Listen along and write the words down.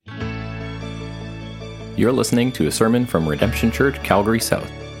You're listening to a sermon from Redemption Church, Calgary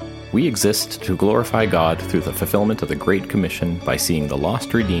South. We exist to glorify God through the fulfillment of the Great Commission by seeing the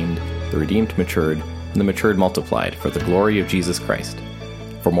lost redeemed, the redeemed matured, and the matured multiplied for the glory of Jesus Christ.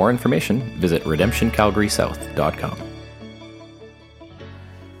 For more information, visit redemptioncalgarysouth.com.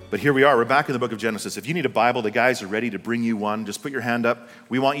 But here we are, we're back in the book of Genesis. If you need a Bible, the guys are ready to bring you one. Just put your hand up.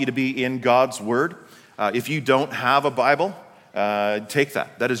 We want you to be in God's Word. If you don't have a Bible, take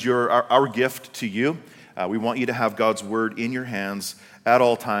that. That is our gift to you. We want you to have God's Word in your hands at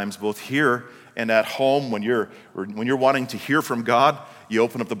all times, both here and at home. When you're wanting to hear from God, you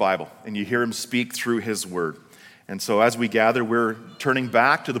open up the Bible and you hear Him speak through His Word. And so as we gather, we're turning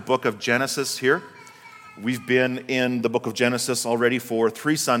back to the book of Genesis here. We've been in the book of Genesis already for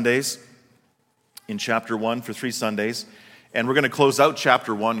 3 Sundays, in chapter 1 for 3 Sundays. And we're going to close out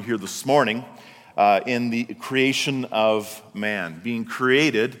chapter 1 here this morning in the creation of man, being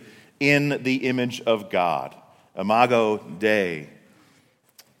created in the image of God, Imago Dei.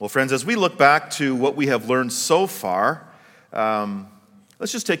 Well, friends, as we look back to what we have learned so far,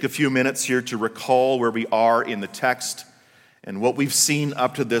 let's just take a few minutes here to recall where we are in the text and what we've seen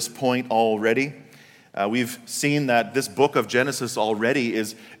up to this point already. We've seen that this book of Genesis already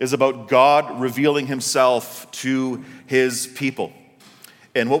is about God revealing Himself to His people.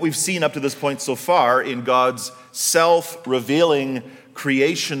 And what we've seen up to this point so far in God's self-revealing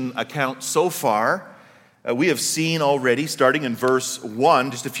creation account so far, we have seen already, starting in verse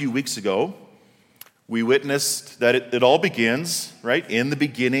 1 just a few weeks ago, we witnessed that it all begins, right, in the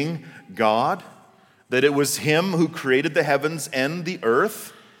beginning, God, that it was Him who created the heavens and the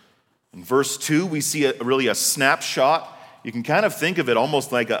earth. In verse 2, we see really a snapshot. You can kind of think of it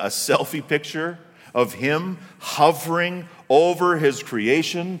almost like a selfie picture of Him hovering over His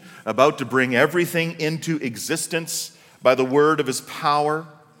creation, about to bring everything into existence by the word of His power,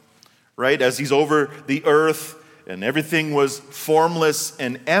 right? As He's over the earth and everything was formless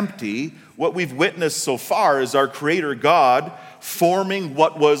and empty, what we've witnessed so far is our Creator God forming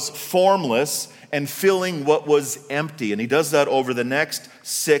what was formless and filling what was empty. And He does that over the next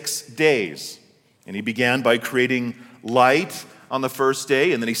 6 days. And He began by creating light on the first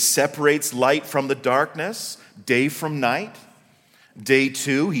day, and then He separates light from the darkness, day from night. Day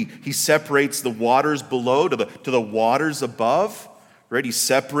 2, he separates the waters below to the waters above. Right? He's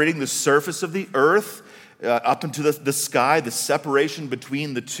separating the surface of the earth up into the sky, the separation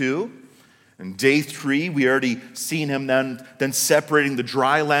between the two. And day 3, we already seen Him then separating the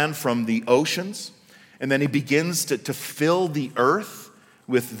dry land from the oceans. And then He begins to fill the earth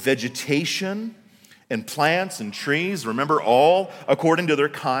with vegetation and plants and trees. Remember, all according to their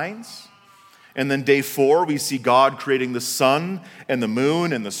kinds. And then day 4, we see God creating the sun and the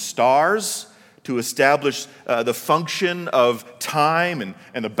moon and the stars to establish the function of time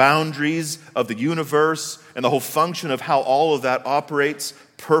and the boundaries of the universe and the whole function of how all of that operates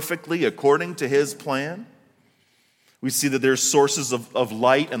perfectly according to His plan. We see that there's sources of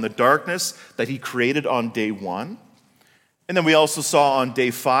light and the darkness that He created on day 1. And then we also saw on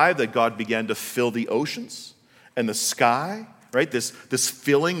day 5 that God began to fill the oceans and the sky, right? This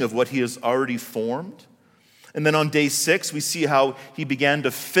filling of what He has already formed. And then on day 6, we see how He began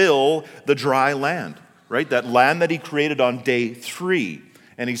to fill the dry land, right? That land that He created on day 3.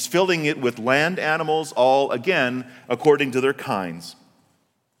 And He's filling it with land animals, all again according to their kinds.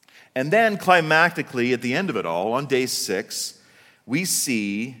 And then climactically, at the end of it all, on day 6, we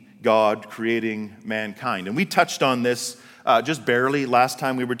see God creating mankind. And we touched on this just barely last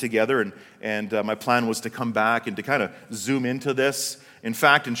time we were together, and my plan was to come back and to kind of zoom into this. In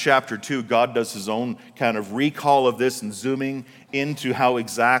fact, in chapter 2, God does His own kind of recall of this and zooming into how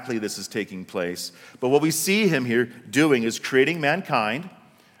exactly this is taking place. But what we see Him here doing is creating mankind,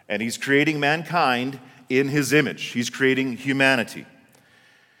 and He's creating mankind in His image. He's creating humanity.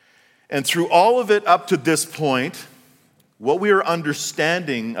 And through all of it up to this point, what we are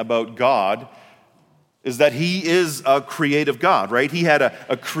understanding about God is that He is a creative God, right? He had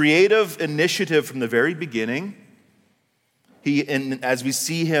a creative initiative from the very beginning. And as we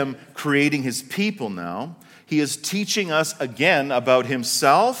see Him creating His people now, He is teaching us again about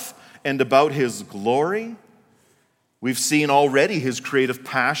Himself and about His glory. We've seen already His creative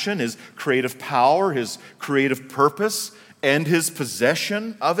passion, His creative power, His creative purpose, and His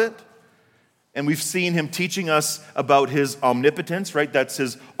possession of it. And we've seen Him teaching us about His omnipotence, right? That's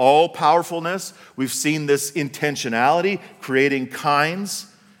His all-powerfulness. We've seen this intentionality, creating kinds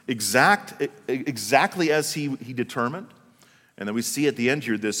exactly as He determined. And then we see at the end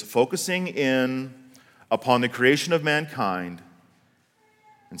here this focusing in upon the creation of mankind.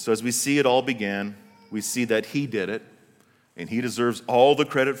 And so as we see it all began, we see that He did it. And he deserves all the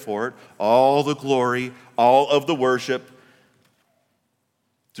credit for it, all the glory, all of the worship,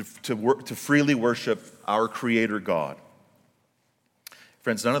 to freely worship our Creator God.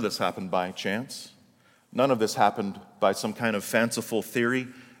 Friends, none of this happened by chance. None of this happened by some kind of fanciful theory.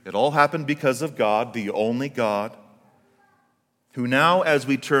 It all happened because of God, the only God, who now, as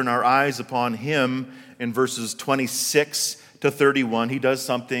we turn our eyes upon him in verses 26 to 31, he does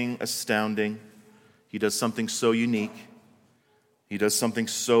something astounding. He does something so unique. He does something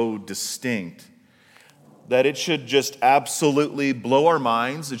so distinct that it should just absolutely blow our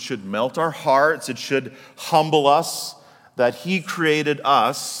minds. It should melt our hearts. It should humble us that he created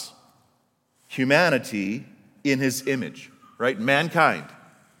us, humanity, in his image, right? Mankind,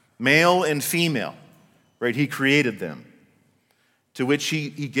 male and female, right? He created them. To which he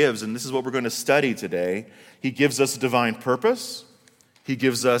gives, and this is what we're going to study today, he gives us a divine purpose. He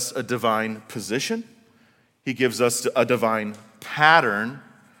gives us a divine position. He gives us a divine pattern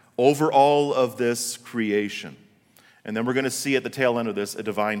over all of this creation. And then we're going to see at the tail end of this a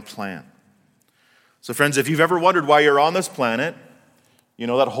divine plan. So friends, if you've ever wondered why you're on this planet, you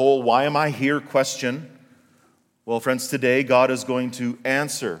know, that whole why am I here question, well, friends, today God is going to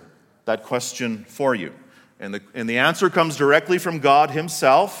answer that question for you. And the answer comes directly from God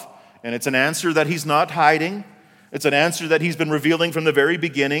himself, and it's an answer that he's not hiding. It's an answer that he's been revealing from the very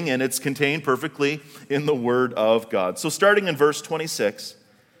beginning, and it's contained perfectly in the Word of God. So starting in verse 26,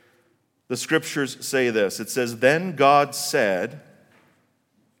 the Scriptures say this. It says, "Then God said,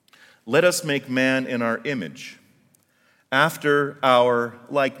 'Let us make man in our image, after our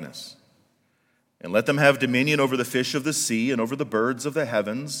likeness, and let them have dominion over the fish of the sea, and over the birds of the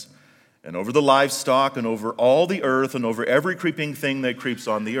heavens, and over the livestock, and over all the earth, and over every creeping thing that creeps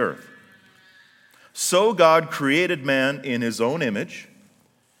on the earth.' So God created man in his own image.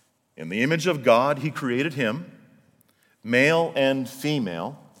 In the image of God, he created him. Male and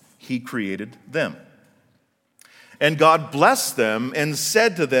female, he created them. And God blessed them and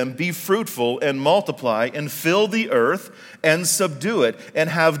said to them, 'Be fruitful and multiply and fill the earth and subdue it and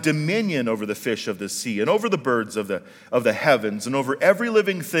have dominion over the fish of the sea and over the birds of the heavens and over every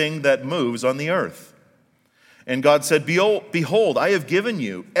living thing that moves on the earth.' And God said, 'Behold, I have given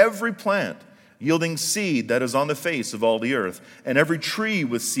you every plant yielding seed that is on the face of all the earth, and every tree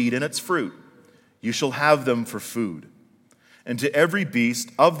with seed in its fruit. You shall have them for food. And to every beast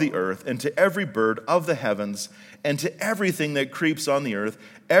of the earth, and to every bird of the heavens, and to everything that creeps on the earth,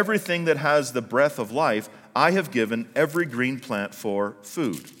 everything that has the breath of life, I have given every green plant for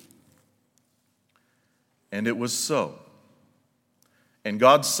food.' And it was so. And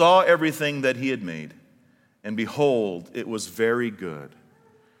God saw everything that he had made, and behold, it was very good.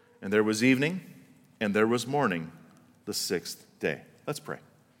 And there was evening, and there was morning, the sixth day." Let's pray.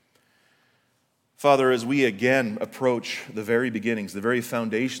 Father, as we again approach the very beginnings, the very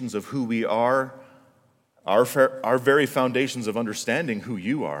foundations of who we are, our very foundations of understanding who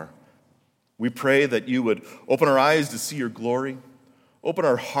you are, we pray that you would open our eyes to see your glory, open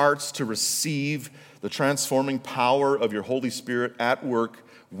our hearts to receive the transforming power of your Holy Spirit at work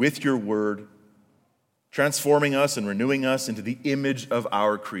with your word, transforming us and renewing us into the image of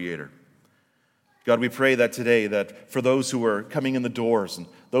our Creator. God, we pray that today, that for those who are coming in the doors and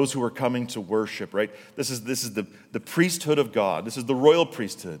those who are coming to worship, right? This is the priesthood of God. This is the royal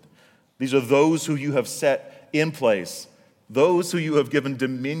priesthood. These are those who you have set in place, those who you have given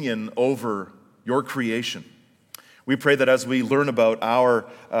dominion over your creation. We pray that as we learn about our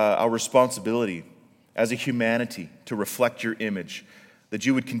responsibility as a humanity to reflect your image, that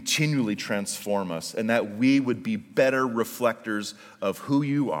you would continually transform us and that we would be better reflectors of who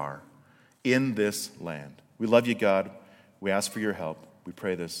you are in this land. We love you, God. We ask for your help. We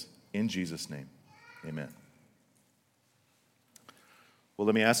pray this in Jesus' name. Amen. Well,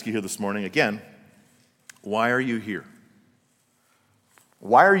 let me ask you here this morning again, why are you here?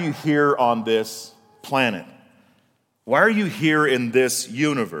 Why are you here on this planet? Why are you here in this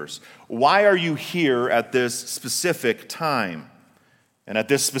universe? Why are you here at this specific time and at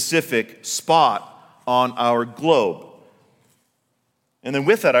this specific spot on our globe? And then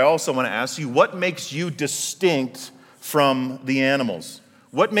with that, I also want to ask you, what makes you distinct from the animals?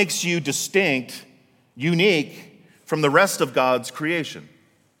 What makes you distinct, unique from the rest of God's creation?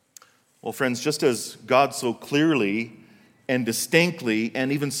 Well, friends, just as God so clearly and distinctly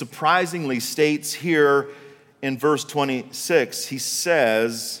and even surprisingly states here in verse 26, he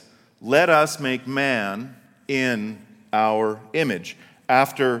says, "Let us make man in our image,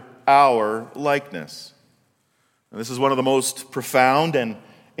 after our likeness." And this is one of the most profound and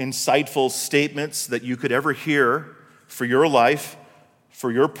insightful statements that you could ever hear for your life,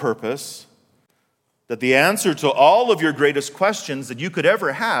 for your purpose, that the answer to all of your greatest questions that you could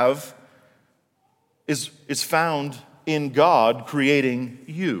ever have is found in God creating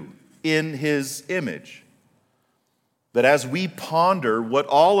you in His image. That as we ponder what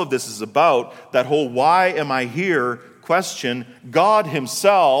all of this is about, that whole why am I here question, God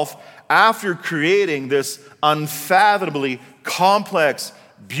Himself, after creating this unfathomably complex,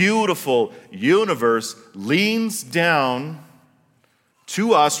 beautiful universe, leans down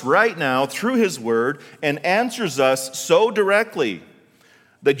to us right now through His Word and answers us so directly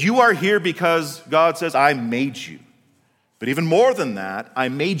that you are here because God says, I made you. But even more than that, I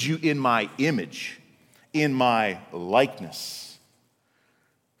made you in my image, in my likeness.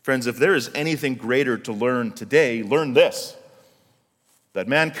 Friends, if there is anything greater to learn today, learn this, that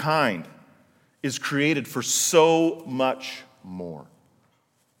mankind is created for so much more.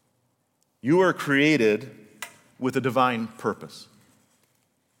 You are created with a divine purpose.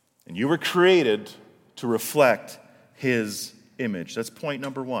 And you were created to reflect His image. That's point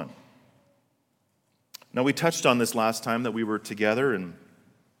number one. Now, we touched on this last time that we were together, and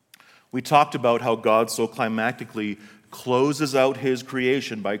we talked about how God so climactically closes out His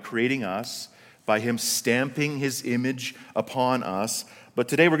creation by creating us, by Him stamping His image upon us. But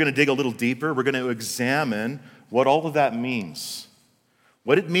today we're going to dig a little deeper. We're going to examine what all of that means.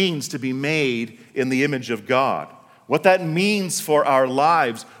 What it means to be made in the image of God. What that means for our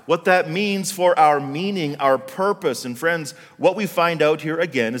lives. What that means for our meaning, our purpose. And friends, what we find out here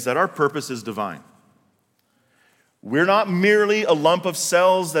again is that our purpose is divine. We're not merely a lump of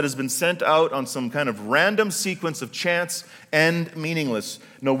cells that has been sent out on some kind of random sequence of chance and meaningless.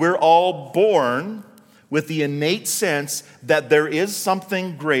 No, we're all born with the innate sense that there is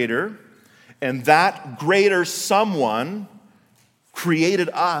something greater, and that greater someone created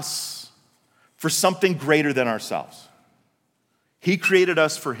us for something greater than ourselves. He created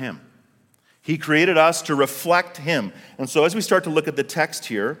us for Him. He created us to reflect Him. And so as we start to look at the text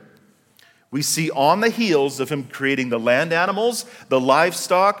here, we see on the heels of Him creating the land animals, the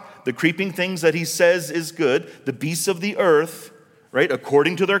livestock, the creeping things that He says is good, the beasts of the earth, right,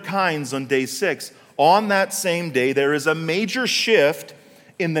 according to their kinds on day 6. On that same day, there is a major shift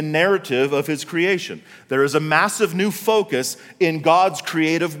in the narrative of His creation. There is a massive new focus in God's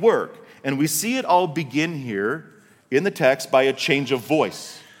creative work. And we see it all begin here in the text by a change of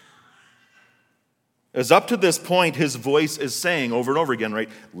voice. As up to this point, His voice is saying over and over again, right?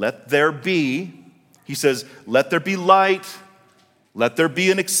 Let there be. He says, let there be light. Let there be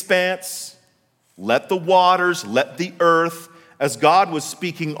an expanse. Let the waters, let the earth. As God was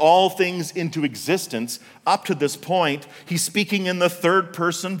speaking all things into existence, up to this point, He's speaking in the third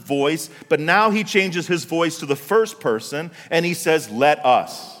person voice, but now He changes His voice to the first person, and He says, let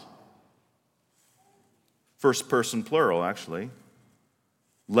us. First person plural, actually.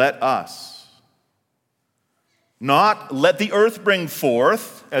 Let us. Not let the earth bring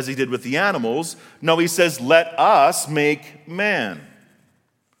forth, as He did with the animals. No, He says, let us make man.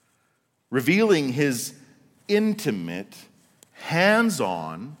 Revealing His intimate,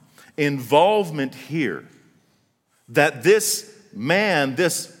 hands-on involvement here. That this man,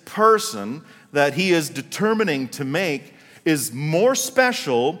 this person that He is determining to make is more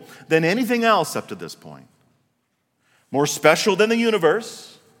special than anything else up to this point. More special than the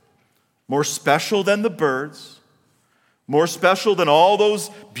universe. More special than the birds. More special than all those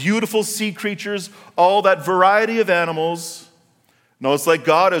beautiful sea creatures, all that variety of animals. No, it's like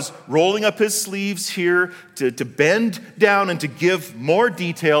God is rolling up His sleeves here to bend down and to give more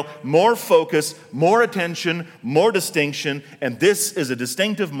detail, more focus, more attention, more distinction. And this is a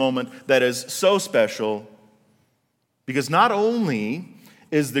distinctive moment that is so special because not only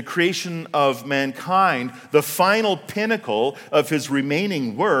is the creation of mankind the final pinnacle of His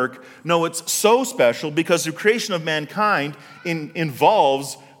remaining work, no, it's so special because the creation of mankind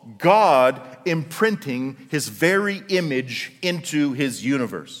involves God imprinting His very image into His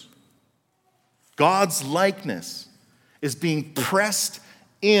universe. God's likeness is being pressed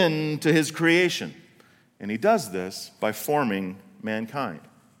into His creation. And He does this by forming mankind,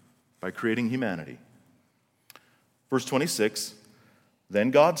 by creating humanity. Verse 26, then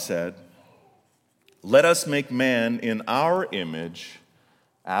God said, let us make man in our image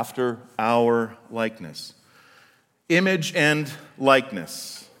after our likeness. Image and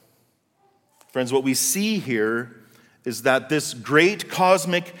likeness. Friends, what we see here is that this great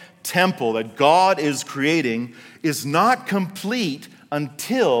cosmic temple that God is creating is not complete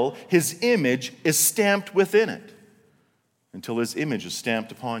until His image is stamped within it, until His image is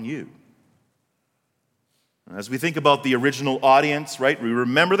stamped upon you. As we think about the original audience, right, we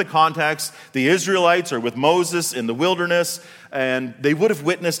remember the context. The Israelites are with Moses in the wilderness, and they would have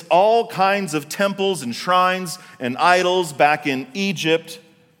witnessed all kinds of temples and shrines and idols back in Egypt.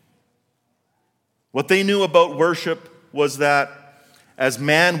 What they knew about worship was that as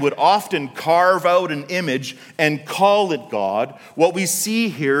man would often carve out an image and call it God, what we see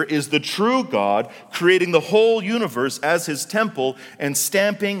here is the true God creating the whole universe as his temple and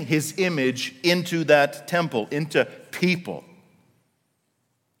stamping his image into that temple, into people.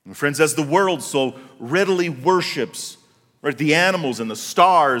 And friends, as the world so readily worships, right, the animals and the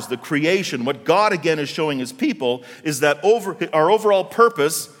stars, the creation, what God again is showing his people is that our overall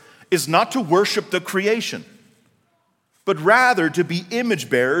purpose is not to worship the creation, but rather to be image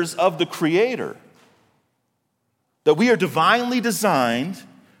bearers of the Creator. That we are divinely designed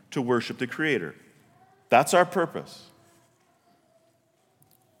to worship the Creator. That's our purpose.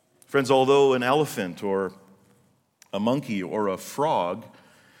 Friends, although an elephant or a monkey or a frog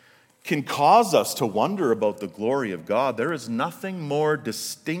can cause us to wonder about the glory of God, there is nothing more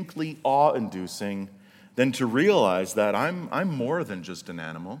distinctly awe-inducing than to realize that I'm more than just an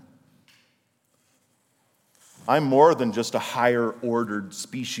animal. I'm more than just a higher ordered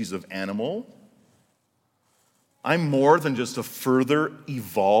species of animal. I'm more than just a further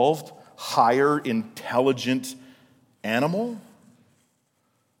evolved, higher intelligent animal.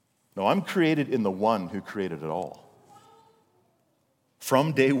 No, I'm created in the one who created it all.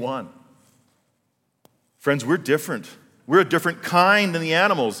 From day one. Friends, we're different. We're a different kind than the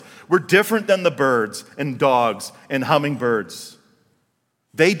animals. We're different than the birds and dogs and hummingbirds.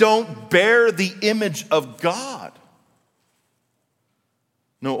 They don't bear the image of God.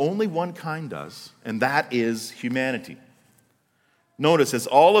 No, only one kind does, and that is humanity. Notice, as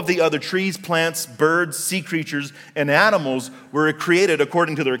all of the other trees, plants, birds, sea creatures, and animals were created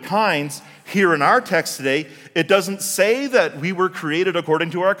according to their kinds, here in our text today, it doesn't say that we were created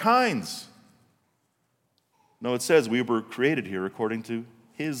according to our kinds. No, it says we were created here according to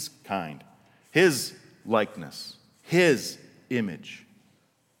his kind, his likeness, his image.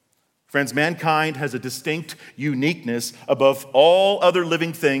 Friends, mankind has a distinct uniqueness above all other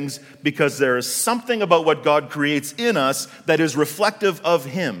living things because there is something about what God creates in us that is reflective of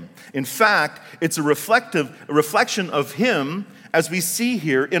him. In fact, it's a reflection of him as we see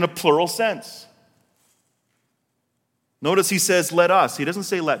here in a plural sense. Notice he says, let us. He doesn't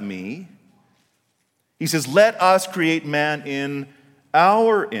say, let me. He says, let us create man in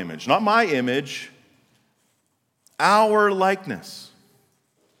our image. Not my image, our likeness.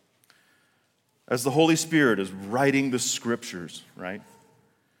 As the Holy Spirit is writing the scriptures, right?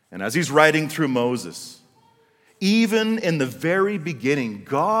 And as he's writing through Moses, even in the very beginning,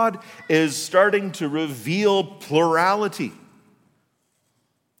 God is starting to reveal plurality.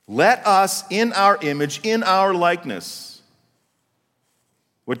 Let us in our image, in our likeness.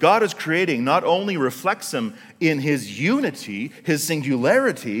 What God is creating not only reflects him in his unity, his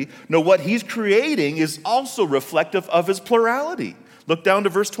singularity, no, what he's creating is also reflective of his plurality. Look down to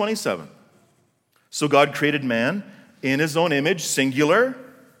verse 27. So God created man in his own image, singular.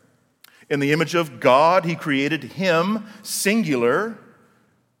 In the image of God, he created him, singular.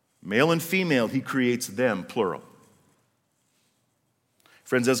 Male and female, he creates them, plural.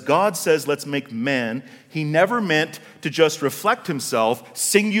 Friends, as God says, let's make man, he never meant to just reflect himself,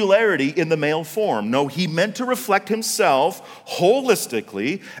 singularity in the male form. No, he meant to reflect himself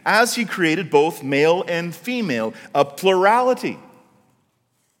holistically as he created both male and female, a plurality.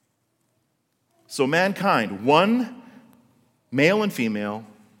 So mankind, one, male and female,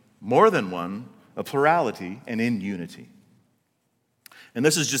 more than one, a plurality, and in unity. And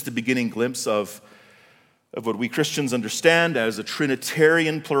this is just the beginning glimpse of what we Christians understand as a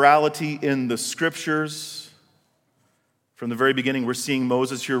Trinitarian plurality in the Scriptures. From the very beginning, we're seeing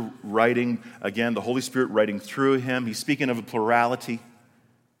Moses here writing, again, the Holy Spirit writing through him. He's speaking of a plurality.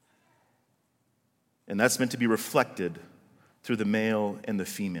 And that's meant to be reflected through the male and the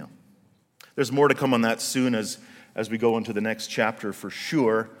female. There's more to come on that soon as we go into the next chapter for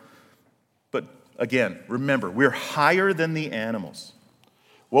sure. But again, remember, we're higher than the animals.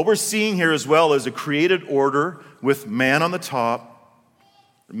 What we're seeing here as well is a created order with man on the top,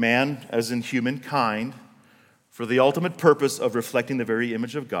 man as in humankind, for the ultimate purpose of reflecting the very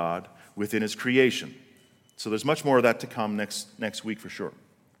image of God within his creation. So there's much more of that to come next week for sure.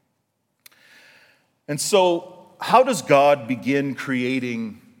 And so, how does God begin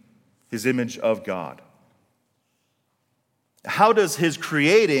creating his image of God? How does his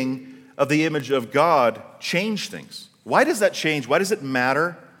creating of the image of God change things? Why does that change? Why does it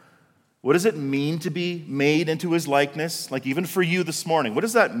matter? What does it mean to be made into his likeness? Like even for you this morning, what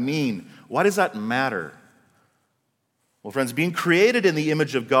does that mean? Why does that matter? Well, friends, being created in the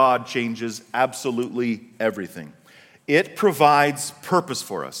image of God changes absolutely everything. It provides purpose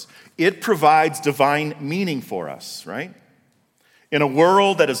for us. It provides divine meaning for us, right? In a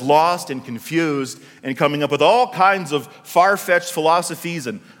world that is lost and confused and coming up with all kinds of far-fetched philosophies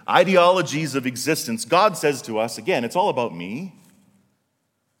and ideologies of existence, God says to us, again, it's all about me.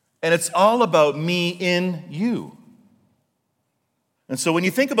 And it's all about me in you. And so when you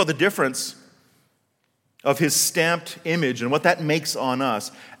think about the difference of his stamped image and what that makes on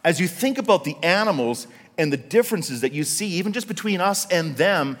us, as you think about the animals and the differences that you see, even just between us and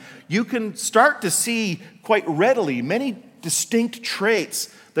them, you can start to see quite readily many distinct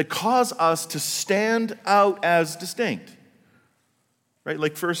traits that cause us to stand out as distinct. Right?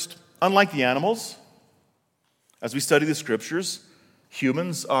 Like first, unlike the animals, as we study the scriptures,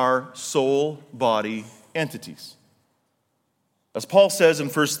 humans are soul-body entities. As Paul says in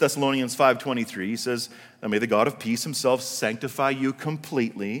 1 Thessalonians 5:23, he says, "And may the God of peace himself sanctify you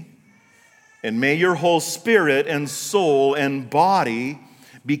completely, and may your whole spirit and soul and body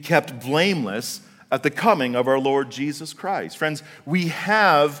be kept blameless at the coming of our Lord Jesus Christ." Friends, we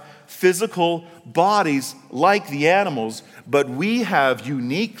have physical bodies like the animals, but we have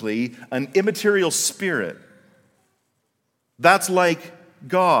uniquely an immaterial spirit. That's like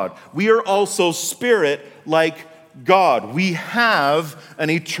God. We are also spirit like God. We have an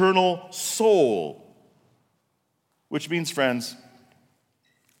eternal soul. Which means, friends,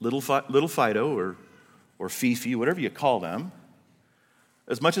 little Fido or Fifi, whatever you call them,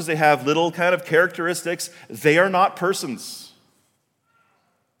 as much as they have little kind of characteristics, they are not persons.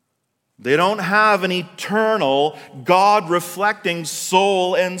 They don't have an eternal, God-reflecting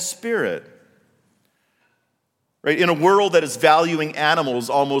soul and spirit. Right? In a world that is valuing animals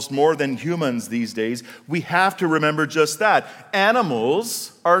almost more than humans these days, we have to remember just that.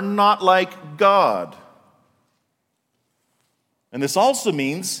 Animals are not like God. And this also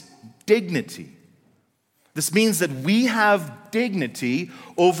means dignity. This means that we have dignity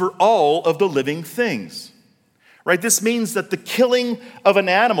over all of the living things. Right? This means that the killing of an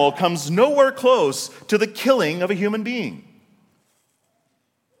animal comes nowhere close to the killing of a human being.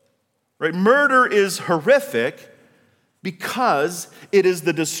 Right? Murder is horrific because it is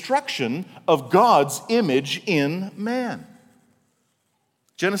the destruction of God's image in man.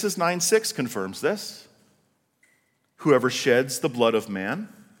 Genesis 9:6 confirms this. "Whoever sheds the blood of man,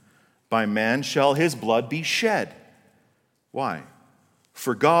 by man shall his blood be shed." Why?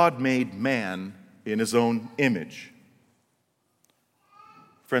 "For God made man in his own image."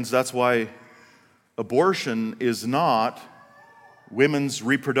 Friends, that's why abortion is not women's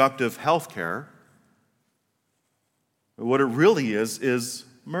reproductive health care. What it really is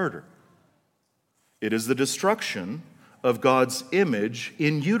murder. It is the destruction of God's image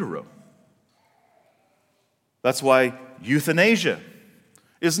in utero. That's why euthanasia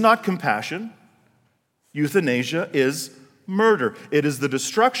is not compassion. Euthanasia is murder. It is the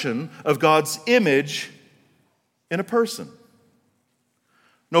destruction of God's image in a person.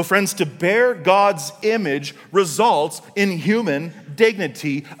 No, friends, to bear God's image results in human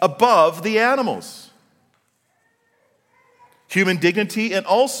dignity above the animals. Human dignity, and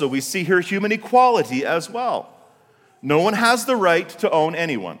also we see here human equality as well. No one has the right to own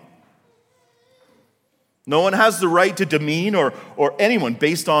anyone. No one has the right to demean or anyone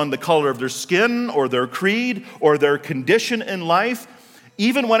based on the color of their skin or their creed or their condition in life,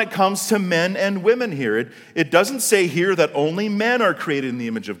 even when it comes to men and women here. It doesn't say here that only men are created in the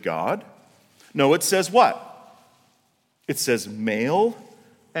image of God. No, it says what? It says male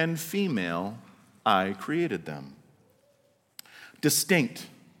and female, I created them. Distinct,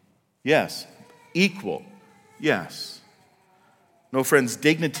 yes. Equal, yes. No, friends,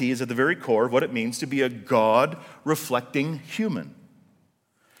 dignity is at the very core of what it means to be a God-reflecting human.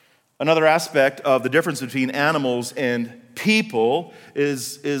 Another aspect of the difference between animals and people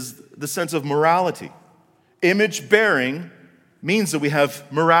is the sense of morality. Image-bearing means that we have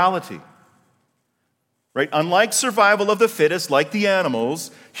morality. Right? Unlike survival of the fittest, like the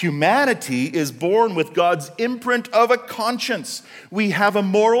animals, humanity is born with God's imprint of a conscience. We have a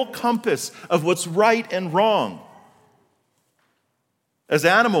moral compass of what's right and wrong. As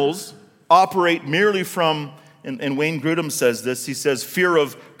animals operate merely from, and Wayne Grudem says this, he says fear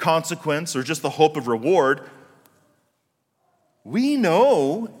of consequence or just the hope of reward, we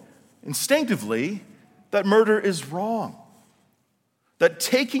know instinctively that murder is wrong. That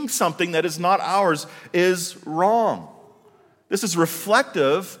taking something that is not ours is wrong. This is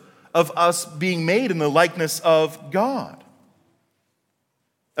reflective of us being made in the likeness of God.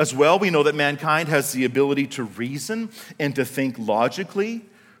 As well, we know that mankind has the ability to reason and to think logically.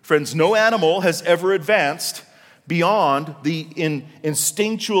 Friends, no animal has ever advanced beyond the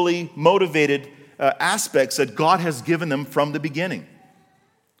instinctually motivated aspects that God has given them from the beginning.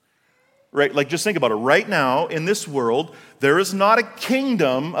 Right? Like, just think about it. Right now, in this world, there is not a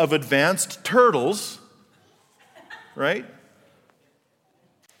kingdom of advanced turtles, right?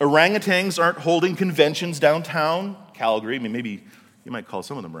 Orangutans aren't holding conventions downtown Calgary. I mean, maybe you might call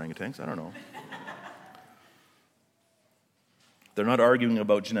some of them orangutans. I don't know. They're not arguing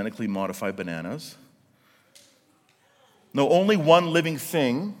about genetically modified bananas. No, only one living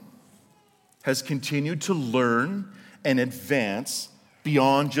thing has continued to learn and advance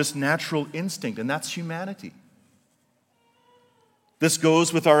beyond just natural instinct, and that's humanity. This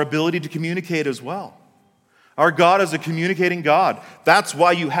goes with our ability to communicate as well. Our God is a communicating God. That's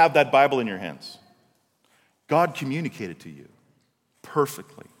why you have that Bible in your hands. God communicated to you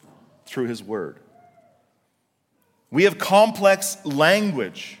perfectly through His Word. We have complex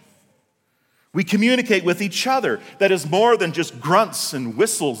language. We communicate with each other that is more than just grunts and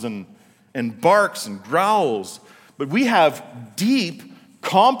whistles and barks and growls. But we have deep,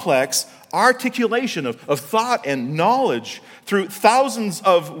 complex articulation of thought and knowledge through thousands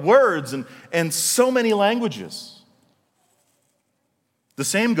of words and so many languages. The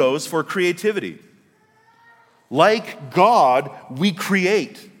same goes for creativity. Like God, we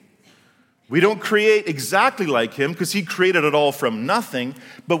create. We don't create exactly like Him because He created it all from nothing.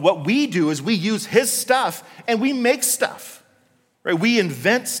 But what we do is we use His stuff and we make stuff. Right? We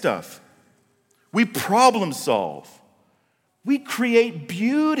invent stuff. We problem solve. We create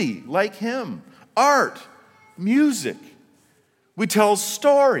beauty like Him. Art, music. We tell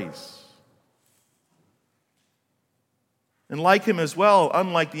stories. And like Him as well,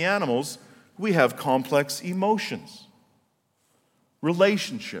 unlike the animals, we have complex emotions.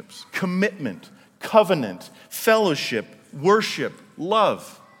 Relationships, commitment, covenant, fellowship, worship,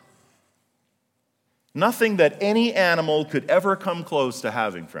 love. Nothing that any animal could ever come close to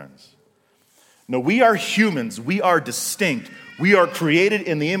having, friends. No, we are humans. We are distinct. We are created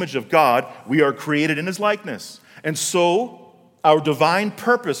in the image of God. We are created in His likeness. And so, our divine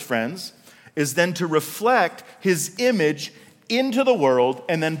purpose, friends, is then to reflect His image into the world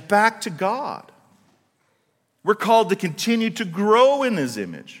and then back to God. We're called to continue to grow in His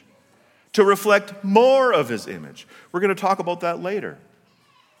image, to reflect more of His image. We're going to talk about that later.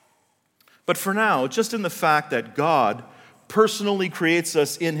 But for now, just in the fact that God personally creates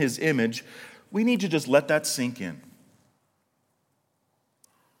us in His image, we need to just let that sink in.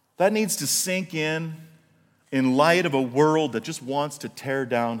 That needs to sink in light of a world that just wants to tear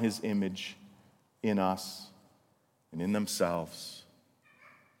down His image in us and in themselves.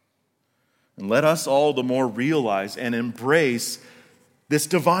 And let us all the more realize and embrace this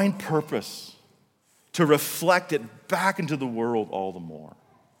divine purpose to reflect it back into the world all the more.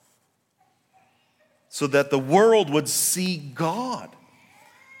 So that the world would see God,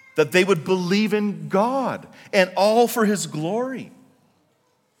 that they would believe in God, and all for His glory.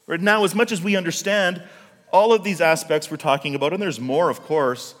 Right now, as much as we understand all of these aspects we're talking about, and there's more, of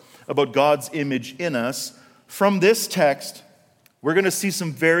course, about God's image in us, from this text, we're going to see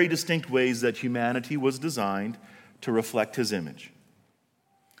some very distinct ways that humanity was designed to reflect His image.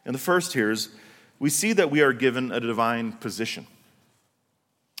 And the first here is we see that we are given a divine position.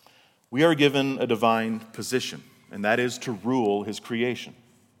 We are given a divine position, and that is to rule His creation.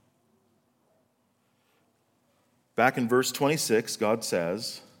 Back in verse 26, God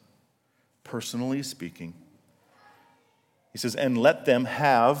says, personally speaking, He says, "And let them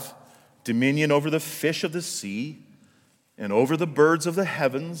have dominion over the fish of the sea, and over the birds of the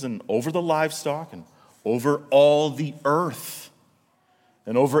heavens, and over the livestock, and over all the earth,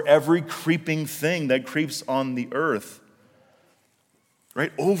 and over every creeping thing that creeps on the earth."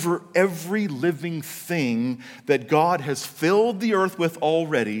 Right? Over every living thing that God has filled the earth with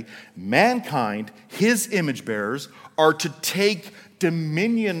already, mankind, His image bearers, are to take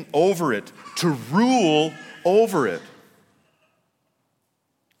dominion over it, to rule over it.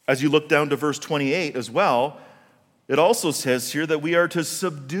 As you look down to verse 28 as well, it also says here that we are to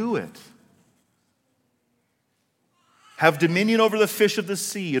subdue it. Have dominion over the fish of the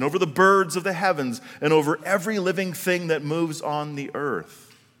sea, and over the birds of the heavens, and over every living thing that moves on the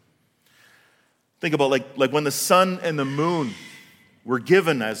earth. Think about like when the sun and the moon were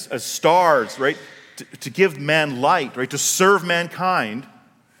given as stars, right? To give man light, right? To serve mankind.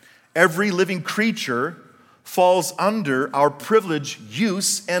 Every living creature falls under our privileged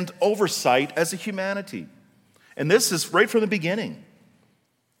use and oversight as a humanity. And this is right from the beginning.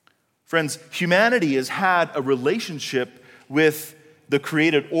 Friends, humanity has had a relationship with the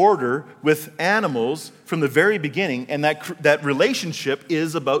created order, with animals from the very beginning, and that relationship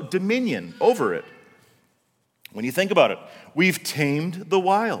is about dominion over it. When you think about it, we've tamed the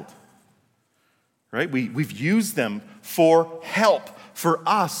wild, right? We've used them for help, for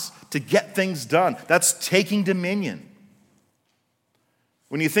us to get things done. That's taking dominion.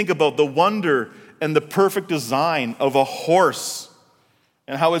 When you think about the wonder and the perfect design of a horse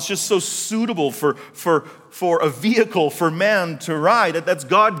and how it's just so suitable for a vehicle for man to ride, that's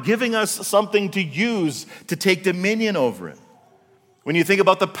God giving us something to use to take dominion over it. When you think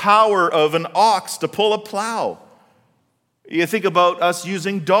about the power of an ox to pull a plow, you think about us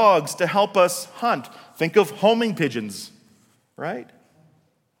using dogs to help us hunt. Think of homing pigeons, right?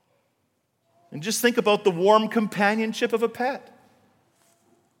 And just think about the warm companionship of a pet.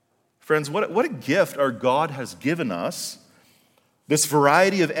 Friends, what a gift our God has given us, this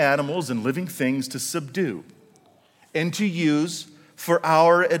variety of animals and living things to subdue and to use for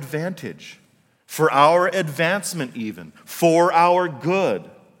our advantage, for our advancement even, for our good.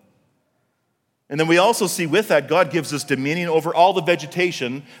 And then we also see with that, God gives us dominion over all the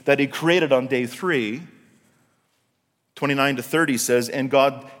vegetation that He created on day 3. 29 to 30 says, "And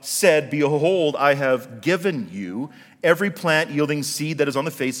God said, Behold, I have given you every plant yielding seed that is on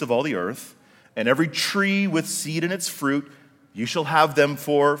the face of all the earth, and every tree with seed in its fruit, you shall have them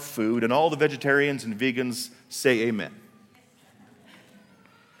for food." And all the vegetarians and vegans say amen.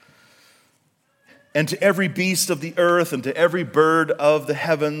 "And to every beast of the earth, and to every bird of the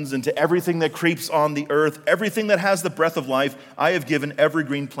heavens, and to everything that creeps on the earth, everything that has the breath of life, I have given every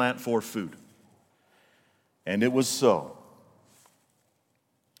green plant for food." And it was so.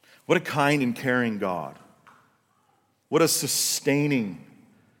 What a kind and caring God. What a sustaining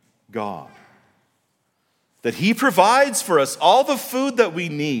God. That He provides for us all the food that we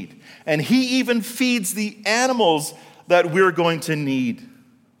need. And He even feeds the animals that we're going to need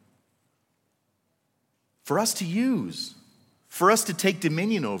for us to use, for us to take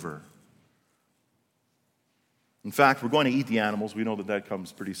dominion over. In fact, we're going to eat the animals. We know that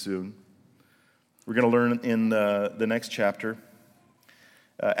comes pretty soon. We're going to learn in the next chapter.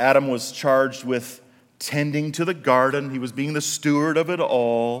 Adam was charged with tending to the garden. He was being the steward of it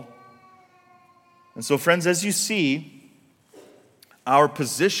all. And so, friends, as you see, our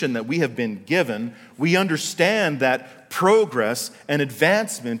position that we have been given, we understand that progress and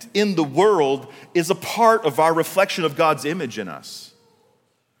advancement in the world is a part of our reflection of God's image in us.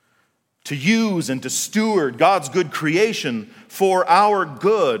 To use and to steward God's good creation for our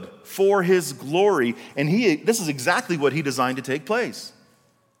good, for His glory. And this is exactly what He designed to take place.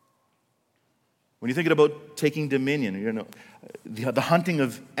 When you're thinking about taking dominion, the hunting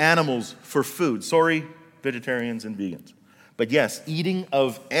of animals for food. Sorry, vegetarians and vegans. But yes, eating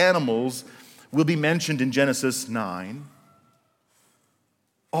of animals will be mentioned in Genesis 9.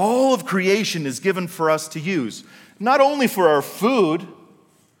 All of creation is given for us to use, not only for our food,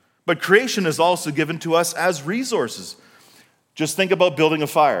 but creation is also given to us as resources. Just think about building a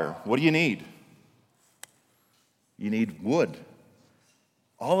fire. What do you need? You need wood.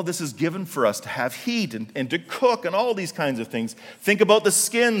 All of this is given for us to have heat and to cook and all these kinds of things. Think about the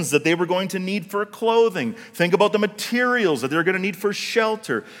skins that they were going to need for clothing. Think about the materials that they're going to need for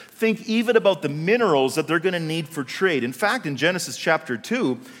shelter. Think even about the minerals that they're going to need for trade. In fact, in Genesis chapter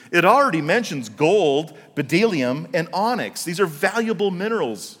 2, it already mentions gold, bdellium, and onyx. These are valuable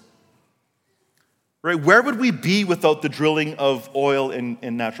minerals. Right? Where would we be without the drilling of oil and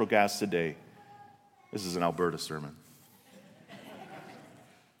natural gas today? This is an Alberta sermon.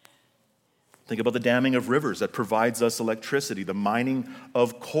 Think about the damming of rivers that provides us electricity, the mining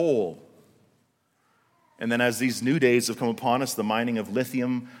of coal. And then as these new days have come upon us, the mining of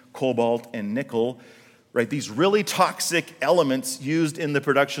lithium, cobalt, and nickel, right? These really toxic elements used in the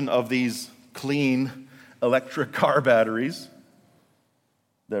production of these clean electric car batteries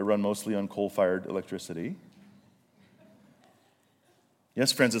that run mostly on coal-fired electricity.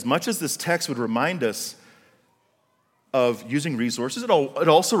 Yes, friends, as much as this text would remind us of using resources, it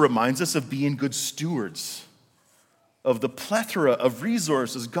also reminds us of being good stewards of the plethora of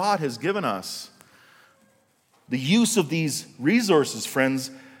resources God has given us. The use of these resources,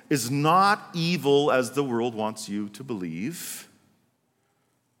 friends, is not evil as the world wants you to believe.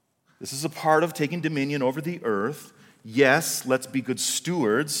 This is a part of taking dominion over the earth. Yes, let's be good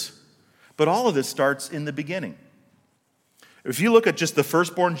stewards, but all of this starts in the beginning. If you look at just the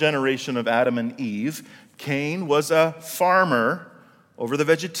firstborn generation of Adam and Eve, Cain was a farmer over the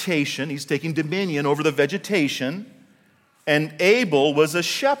vegetation. He's taking dominion over the vegetation. And Abel was a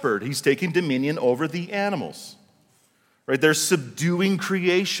shepherd. He's taking dominion over the animals. Right? They're subduing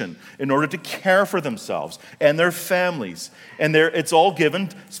creation in order to care for themselves and their families. And it's all given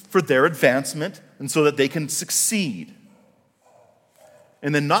for their advancement and so that they can succeed.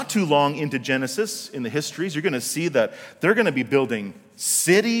 And then not too long into Genesis, in the histories, you're going to see that they're going to be building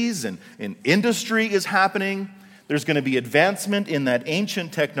cities and industry is happening. There's going to be advancement in that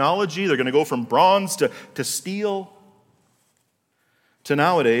ancient technology. They're going to go from bronze to steel to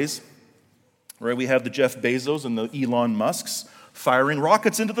nowadays, where we have the Jeff Bezos and the Elon Musks firing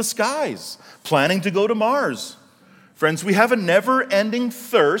rockets into the skies, planning to go to Mars. Friends, we have a never-ending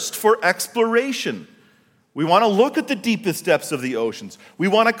thirst for exploration. We want to look at the deepest depths of the oceans. We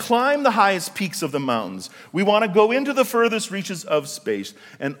want to climb the highest peaks of the mountains. We want to go into the furthest reaches of space.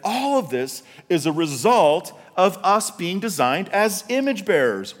 And all of this is a result of us being designed as image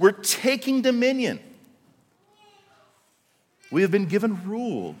bearers. We're taking dominion. We have been given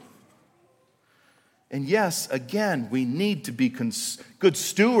rule. And yes, again, we need to be good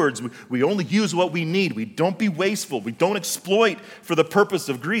stewards. We only use what we need. We don't be wasteful. We don't exploit for the purpose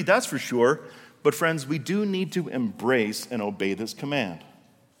of greed, that's for sure. But friends, we do need to embrace and obey this command,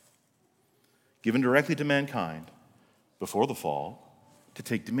 given directly to mankind before the fall, to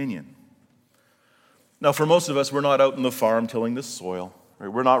take dominion. Now, for most of us, we're not out in the farm tilling the soil. Right?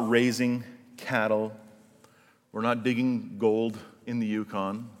 We're not raising cattle. We're not digging gold in the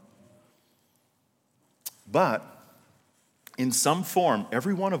Yukon. But in some form,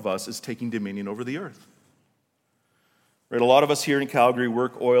 every one of us is taking dominion over the earth. Right? A lot of us here in Calgary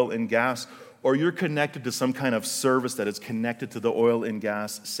work oil and gas, or you're connected to some kind of service that is connected to the oil and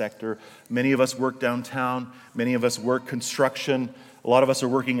gas sector. Many of us work downtown. Many of us work construction. A lot of us are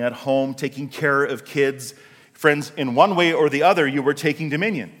working at home, taking care of kids. Friends, in one way or the other, you were taking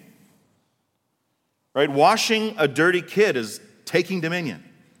dominion. Right? Washing a dirty kid is taking dominion.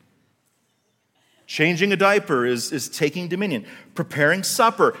 Changing a diaper is taking dominion. Preparing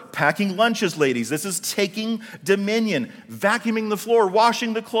supper, packing lunches, ladies, this is taking dominion. Vacuuming the floor,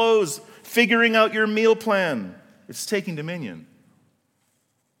 washing the clothes, figuring out your meal plan, it's taking dominion.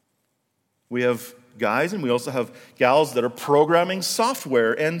 We have guys and we also have gals that are programming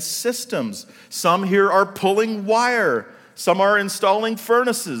software and systems. Some here are pulling wire. Some are installing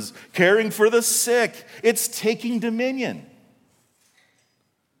furnaces, caring for the sick. It's taking dominion.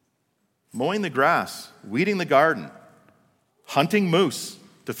 Mowing the grass, weeding the garden, hunting moose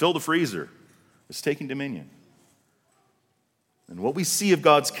to fill the freezer. It's taking dominion. And what we see of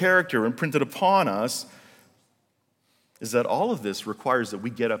God's character imprinted upon us is that all of this requires that we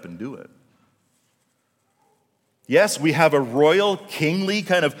get up and do it. Yes, we have a royal, kingly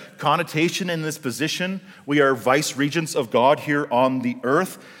kind of connotation in this position. We are vice regents of God here on the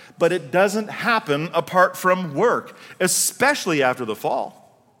earth, but it doesn't happen apart from work, especially after the fall.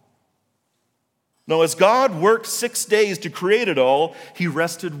 No, as God worked 6 days to create it all, he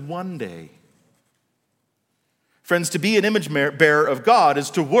rested one day. Friends, to be an image bearer of God is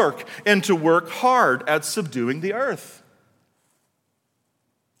to work, and to work hard at subduing the earth.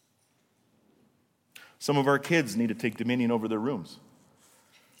 Some of our kids need to take dominion over their rooms.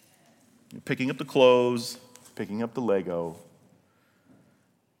 Picking up the clothes, picking up the Lego.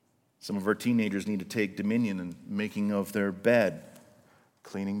 Some of our teenagers need to take dominion in making of their bed,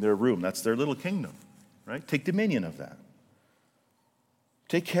 cleaning their room. That's their little kingdom, right? Take dominion of that.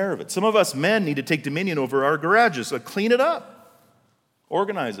 Take care of it. Some of us men need to take dominion over our garages. So clean it up.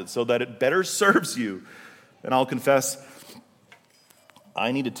 Organize it so that it better serves you. And I'll confess,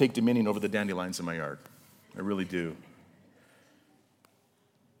 I need to take dominion over the dandelions in my yard. I really do.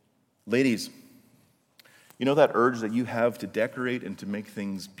 Ladies, you know that urge that you have to decorate and to make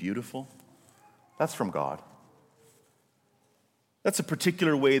things beautiful? That's from God. That's a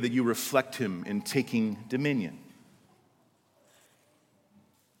particular way that you reflect him in taking dominion.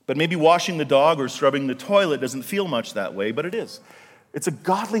 But maybe washing the dog or scrubbing the toilet doesn't feel much that way, but it is. It's a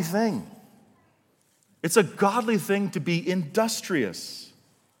godly thing. It's a godly thing to be industrious,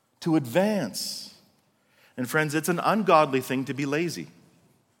 to advance. And friends, it's an ungodly thing to be lazy.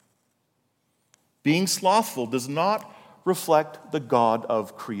 Being slothful does not reflect the God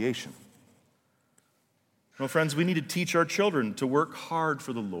of creation. No, friends, we need to teach our children to work hard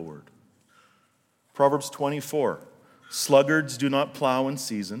for the Lord. Proverbs 24, sluggards do not plow in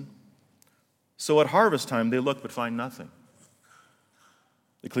season, so at harvest time they look but find nothing.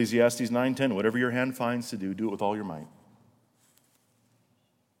 Ecclesiastes 9:10, whatever your hand finds to do, do it with all your might.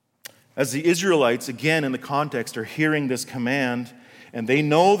 As the Israelites, again in the context, are hearing this command, and they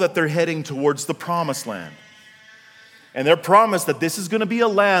know that they're heading towards the promised land. And they're promised that this is going to be a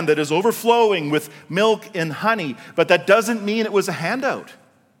land that is overflowing with milk and honey, but that doesn't mean it was a handout.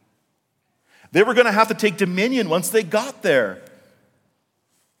 They were going to have to take dominion once they got there.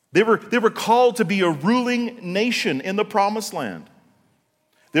 They were called to be a ruling nation in the promised land.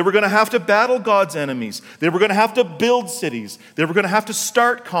 They were going to have to battle God's enemies. They were going to have to build cities. They were going to have to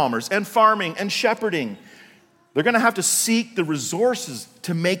start commerce and farming and shepherding. They're going to have to seek the resources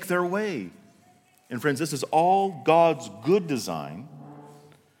to make their way. And friends, this is all God's good design,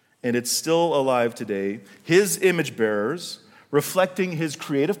 and it's still alive today. His image bearers reflecting his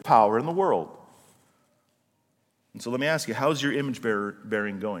creative power in the world. And so let me ask you, how's your image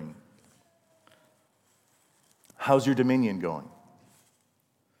bearing going? How's your dominion going?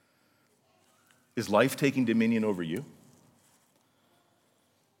 Is life taking dominion over you?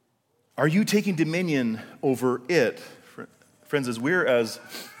 Are you taking dominion over it? Friends, as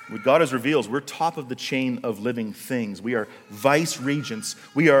what God has revealed, we're top of the chain of living things. We are vice regents.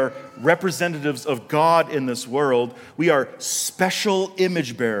 We are representatives of God in this world. We are special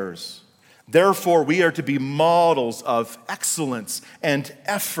image bearers. Therefore, we are to be models of excellence and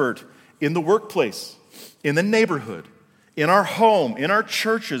effort in the workplace, in the neighborhood, in our home, in our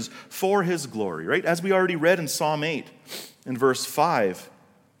churches, for his glory, right? As we already read in Psalm 8, in verse 5,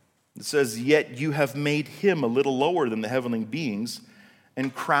 it says, "Yet you have made him a little lower than the heavenly beings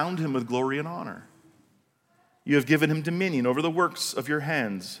and crowned him with glory and honor. You have given him dominion over the works of your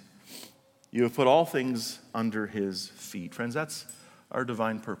hands. You have put all things under his feet." Friends, that's our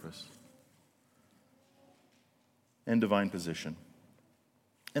divine purpose and divine position.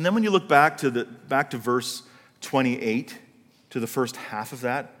 And then when you look back to verse 28, to the first half of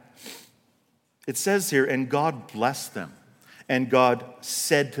that, it says here, "And God blessed them, and God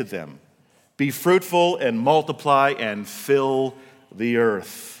said to them, 'Be fruitful and multiply and fill the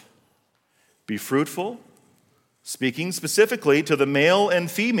earth.'" Be fruitful, speaking specifically to the male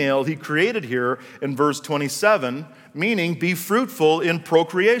and female he created here in verse 27, meaning be fruitful in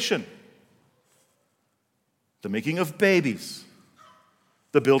procreation, the making of babies,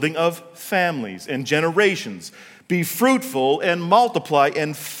 the building of families and generations. Be fruitful and multiply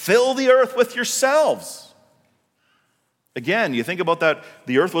and fill the earth with yourselves. Again, you think about that,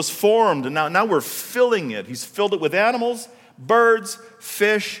 the earth was formed and now we're filling it. He's filled it with animals, birds,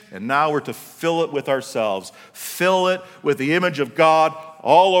 fish, and now we're to fill it with ourselves. Fill it with the image of God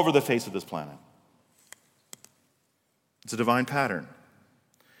all over the face of this planet. It's a divine pattern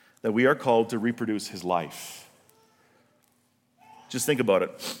that we are called to reproduce his life. Just think about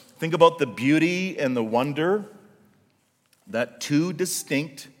it. Think about the beauty and the wonder that two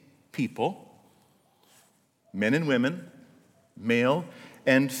distinct people, men and women, male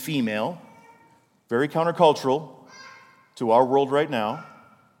and female, very countercultural to our world right now.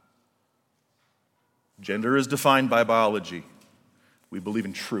 Gender is defined by biology. We believe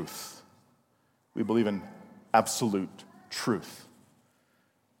in truth. We believe in absolute truth.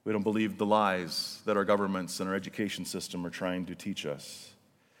 We don't believe the lies that our governments and our education system are trying to teach us.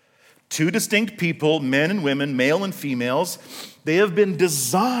 Two distinct people, men and women, male and females, they have been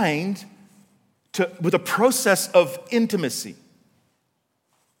designed with a process of intimacy,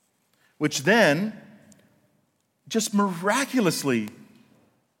 which then just miraculously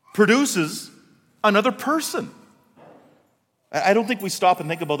produces another person. I don't think we stop and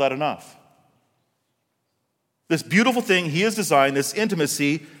think about that enough. This beautiful thing he has designed, this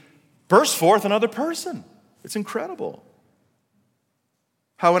intimacy, bursts forth another person. It's incredible.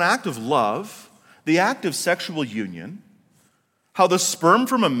 How an act of love, the act of sexual union, how the sperm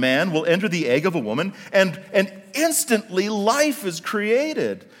from a man will enter the egg of a woman, and instantly life is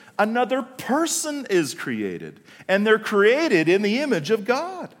created. Another person is created. And they're created in the image of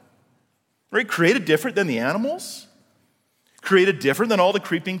God. Right? Created different than the animals. Created different than all the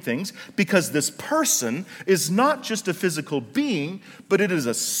creeping things, because this person is not just a physical being, but it is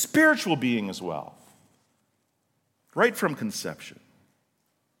a spiritual being as well. Right from conception.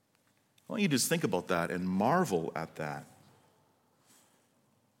 I want you to just think about that and marvel at that.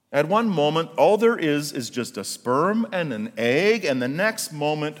 At one moment, all there is just a sperm and an egg, and the next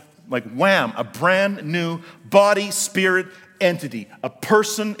moment, like wham, a brand new body, spirit, entity. A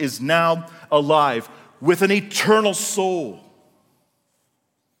person is now alive with an eternal soul.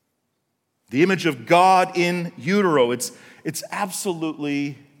 The image of God in utero. It's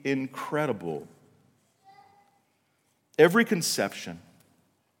absolutely incredible. Every conception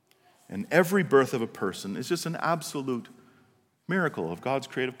and every birth of a person is just an absolute miracle of God's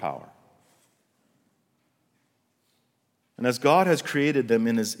creative power. And as God has created them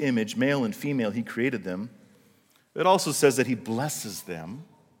in his image, male and female, he created them, it also says that he blesses them.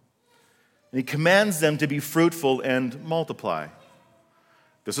 And he commands them to be fruitful and multiply.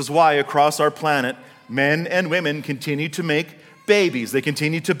 This is why across our planet, men and women continue to make babies. They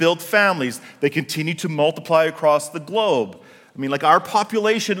continue to build families. They continue to multiply across the globe. I mean, like our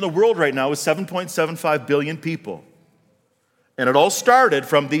population in the world right now is 7.75 billion people. And it all started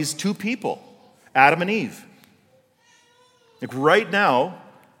from these two people, Adam and Eve. Like right now,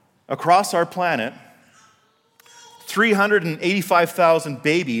 across our planet, 385,000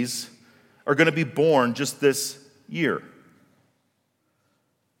 babies are going to be born just this year.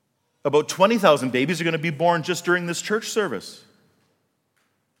 About 20,000 babies are going to be born just during this church service.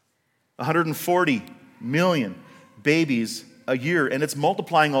 140 million babies a year, and it's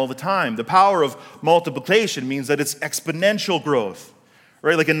multiplying all the time. The power of multiplication means that it's exponential growth.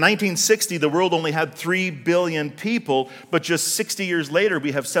 Right? Like in 1960, the world only had 3 billion people, but just 60 years later,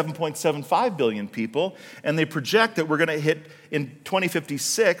 we have 7.75 billion people, and they project that we're going to hit in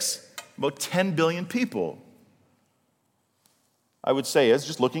 2056 about 10 billion people. I would say, as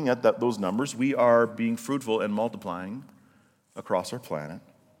just looking at those numbers, we are being fruitful and multiplying across our planet.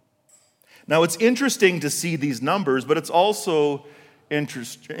 Now, it's interesting to see these numbers, but it's also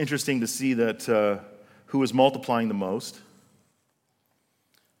interesting to see that who is multiplying the most.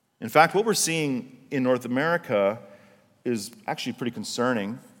 In fact, what we're seeing in North America is actually pretty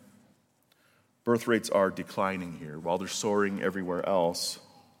concerning. Birth rates are declining here while they're soaring everywhere else.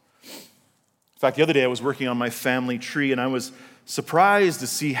 In fact, the other day I was working on my family tree, and I was surprised to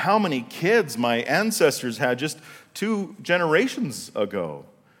see how many kids my ancestors had just 2 generations ago.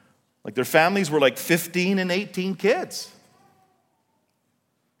 Like their families were like 15 and 18 kids.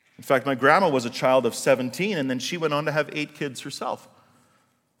 In fact, my grandma was a child of 17, and then she went on to have 8 kids herself.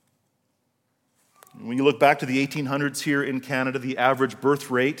 When you look back to the 1800s here in Canada, the average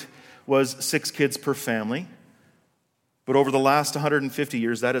birth rate was 6 kids per family. But over the last 150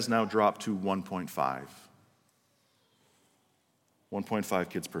 years, that has now dropped to 1.5. 1.5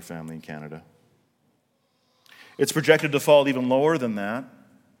 kids per family in Canada. It's projected to fall even lower than that,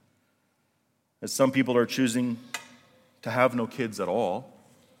 as some people are choosing to have no kids at all.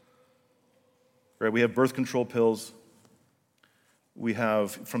 Right? We have birth control pills. We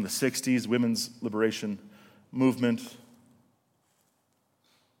have, from the 60s, women's liberation movement,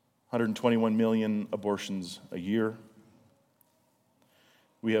 121 million abortions a year.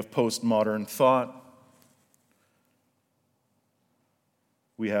 We have postmodern thought.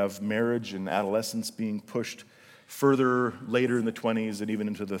 We have marriage and adolescence being pushed further later in the 20s and even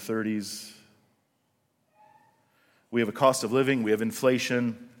into the 30s. We have a cost of living. We have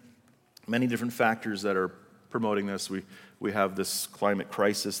inflation. Many different factors that are promoting this. We have this climate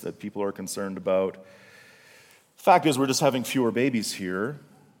crisis that people are concerned about. The fact is, we're just having fewer babies here.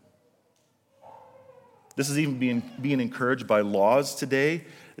 This is even being encouraged by laws today.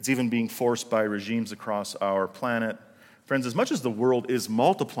 It's even being forced by regimes across our planet. Friends, as much as the world is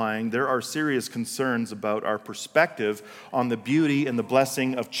multiplying, there are serious concerns about our perspective on the beauty and the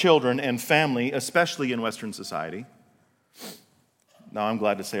blessing of children and family, especially in Western society. Now, I'm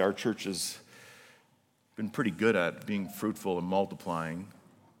glad to say our church has been pretty good at being fruitful and multiplying.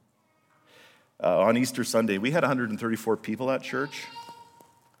 On Easter Sunday, we had 134 people at church.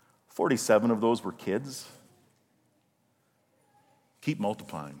 47 of those were kids. Keep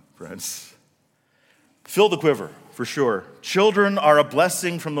multiplying, friends. Fill the quiver, for sure. Children are a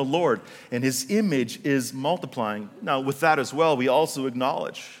blessing from the Lord, and His image is multiplying. Now, with that as well, we also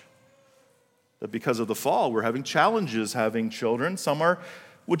acknowledge that because of the fall, we're having challenges having children. Some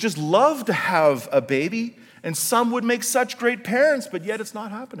would just love to have a baby, and some would make such great parents, but yet it's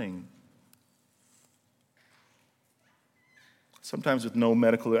not happening. Sometimes with no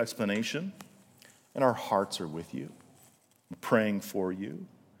medical explanation, and our hearts are with you, praying for you.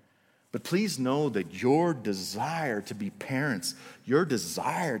 But please know that your desire to be parents, your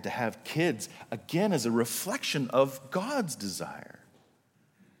desire to have kids, again, is a reflection of God's desire.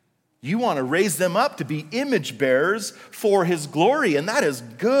 You want to raise them up to be image bearers for His glory, and that is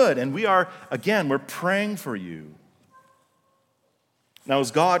good. And we're praying for you. Now, as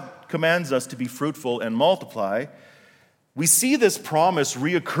God commands us to be fruitful and multiply, we see this promise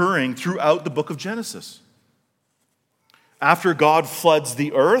reoccurring throughout the book of Genesis. After God floods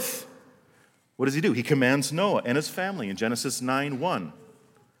the earth, what does He do? He commands Noah and his family in Genesis 9:1.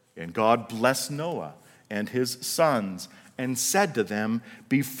 And God blessed Noah and his sons and said to them,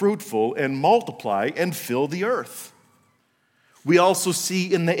 "Be fruitful and multiply and fill the earth." We also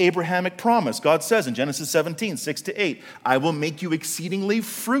see in the Abrahamic promise, God says in Genesis 17:6-8, "I will make you exceedingly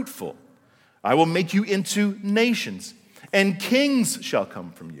fruitful. I will make you into nations, and kings shall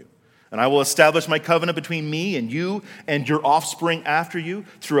come from you. And I will establish my covenant between me and you and your offspring after you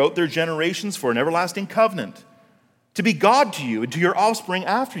throughout their generations for an everlasting covenant, to be God to you and to your offspring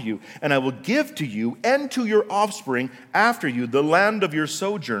after you. And I will give to you and to your offspring after you the land of your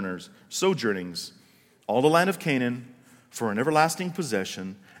sojournings, all the land of Canaan, for an everlasting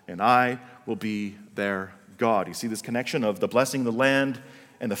possession, and I will be their God. You see this connection of the blessing of the land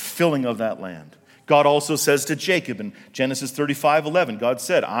and the filling of that land. God also says to Jacob in Genesis 35:11, God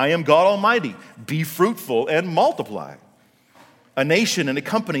said, I am God Almighty, be fruitful and multiply. A nation and a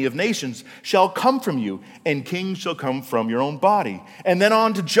company of nations shall come from you, and kings shall come from your own body. And then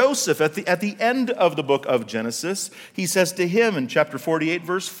on to Joseph at the end of the book of Genesis, he says to him in chapter 48,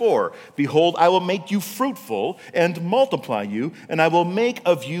 verse 4, behold, I will make you fruitful and multiply you, and I will make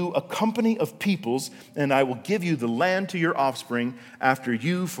of you a company of peoples, and I will give you the land to your offspring after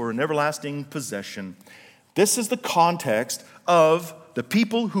you for an everlasting possession. This is the context of the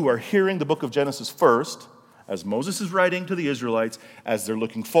people who are hearing the book of Genesis first, as Moses is writing to the Israelites, as they're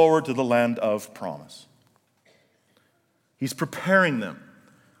looking forward to the land of promise. He's preparing them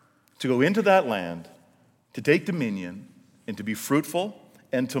to go into that land, to take dominion, and to be fruitful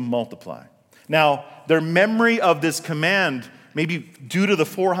and to multiply. Now, their memory of this command, maybe due to the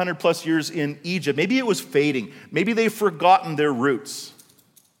 400 plus years in Egypt, maybe it was fading. Maybe they've forgotten their roots.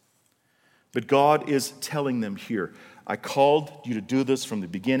 But God is telling them here, I called you to do this from the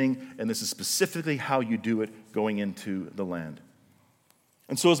beginning, and this is specifically how you do it going into the land.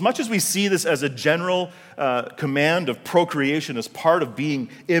 And so as much as we see this as a general command of procreation as part of being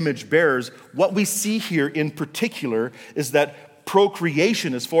image bearers, what we see here in particular is that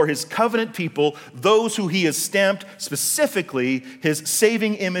procreation is for his covenant people, those who he has stamped specifically his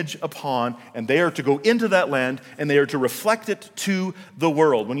saving image upon, and they are to go into that land and they are to reflect it to the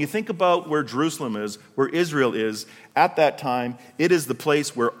world. When you think about where Jerusalem is, where Israel is, at that time, it is the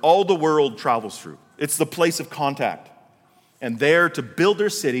place where all the world travels through. It's the place of contact. And there to build their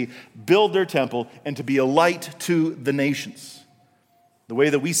city, build their temple, and to be a light to the nations. The way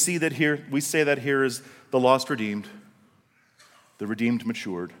that we say that here is the lost redeemed, the redeemed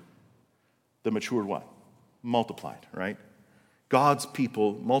matured, the matured what? Multiplied, right? God's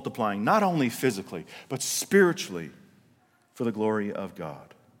people multiplying not only physically, but spiritually for the glory of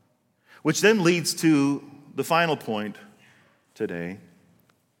God. Which then leads to the final point today,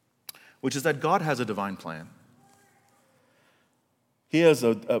 which is that God has a divine plan. He has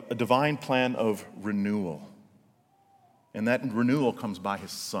a divine plan of renewal. And that renewal comes by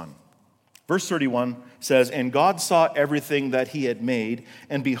his Son. Verse 31 says, and God saw everything that he had made,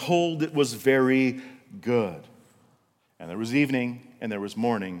 and behold, it was very good. And there was evening, and there was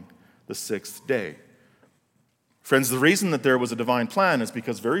morning, the sixth day. Friends, the reason that there was a divine plan is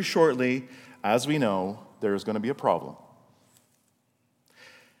because very shortly, as we know, there is going to be a problem.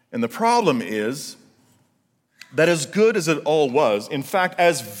 And the problem is that as good as it all was, in fact,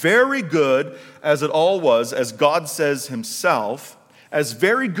 as very good as it all was, as God says himself, as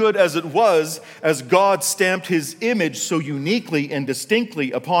very good as it was, as God stamped his image so uniquely and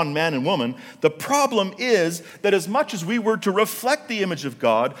distinctly upon man and woman, the problem is that as much as we were to reflect the image of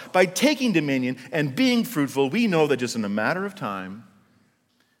God by taking dominion and being fruitful, we know that just in a matter of time,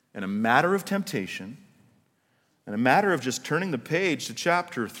 in a matter of temptation, in a matter of just turning the page to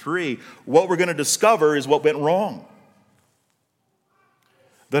chapter 3, what we're going to discover is what went wrong.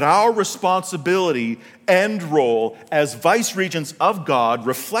 That our responsibility and role as vice-regents of God,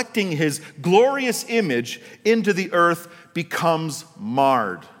 reflecting his glorious image into the earth, becomes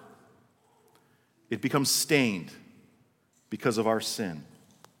marred. It becomes stained because of our sin.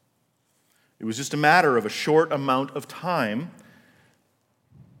 It was just a matter of a short amount of time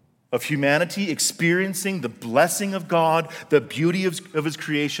of humanity experiencing the blessing of God, the beauty of his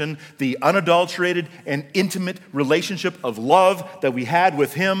creation, the unadulterated and intimate relationship of love that we had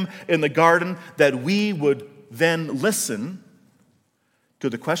with him in the garden, that we would then listen to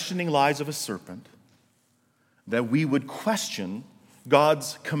the questioning lies of a serpent, that we would question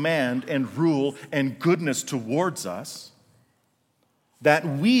God's command and rule and goodness towards us, that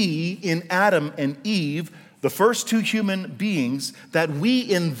we in Adam and Eve, the first two human beings, that we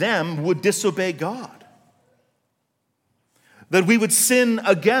in them would disobey God. That we would sin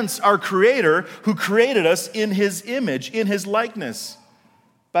against our Creator who created us in his image, in his likeness,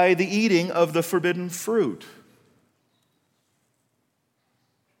 by the eating of the forbidden fruit.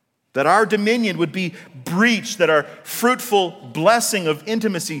 That our dominion would be breached, that our fruitful blessing of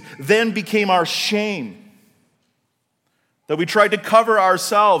intimacy then became our shame. That we tried to cover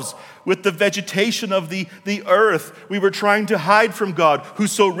ourselves with the vegetation of the earth. We were trying to hide from God who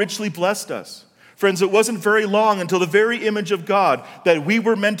so richly blessed us. Friends, it wasn't very long until the very image of God that we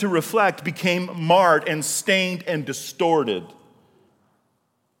were meant to reflect became marred and stained and distorted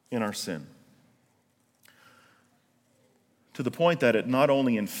in our sin. To the point that it not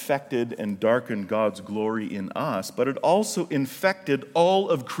only infected and darkened God's glory in us, but it also infected all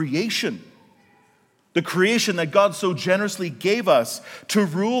of creation. The creation that God so generously gave us to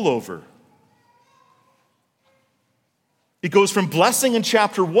rule over. It goes from blessing in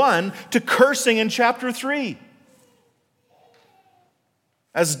chapter 1 to cursing in chapter 3.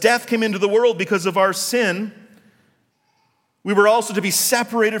 As death came into the world because of our sin, we were also to be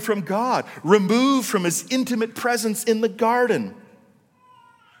separated from God, removed from his intimate presence in the garden.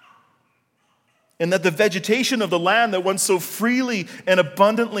 And that the vegetation of the land that once so freely and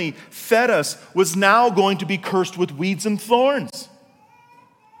abundantly fed us was now going to be cursed with weeds and thorns.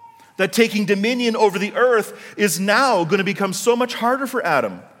 That taking dominion over the earth is now going to become so much harder for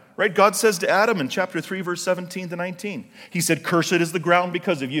Adam. Right? God says to Adam in chapter 3, verse 17 to 19, he said, "Cursed is the ground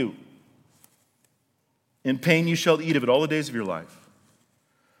because of you. In pain you shall eat of it all the days of your life.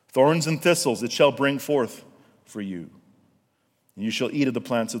 Thorns and thistles it shall bring forth for you. And you shall eat of the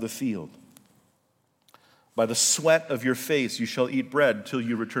plants of the field. By the sweat of your face you shall eat bread till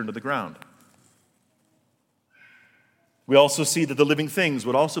you return to the ground." We also see that the living things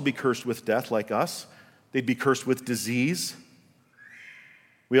would also be cursed with death like us. They'd be cursed with disease.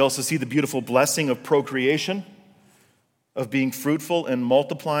 We also see the beautiful blessing of procreation, of being fruitful and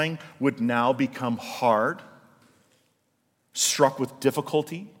multiplying, would now become hard, struck with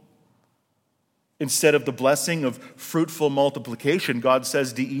difficulty. Instead of the blessing of fruitful multiplication, God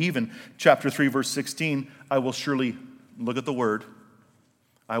says to Eve in chapter 3, verse 16, "I will surely," look at the word,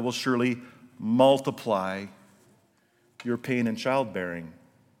 "I will surely multiply your pain in childbearing.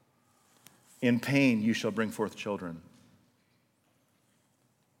 In pain you shall bring forth children."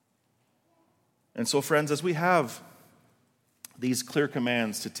 And so, friends, as we have these clear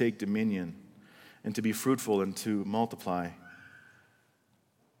commands to take dominion and to be fruitful and to multiply,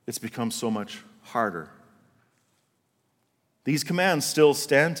 it's become so much harder. These commands still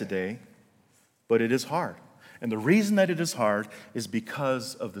stand today, but it is hard. And the reason that it is hard is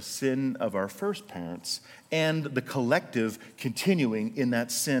because of the sin of our first parents and the collective continuing in that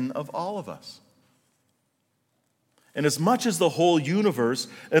sin of all of us. And as much as the whole universe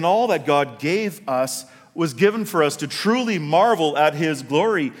and all that God gave us was given for us to truly marvel at his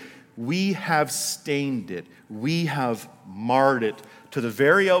glory, we have stained it. We have marred it to the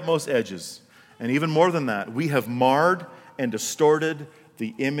very outmost edges. And even more than that, we have marred and distorted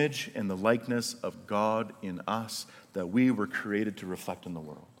the image and the likeness of God in us that we were created to reflect in the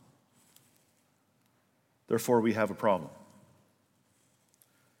world. Therefore, we have a problem.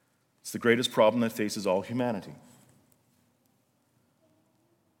 It's the greatest problem that faces all humanity.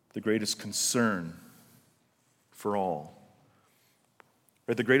 The greatest concern for all.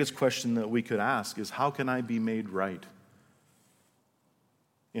 But the greatest question that we could ask is, how can I be made right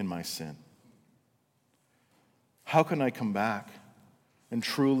in my sin? How can I come back and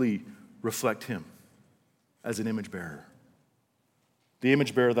truly reflect him as an image bearer? The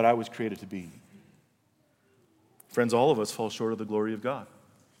image bearer that I was created to be. Friends, all of us fall short of the glory of God.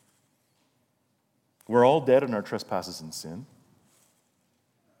 We're all dead in our trespasses and sin.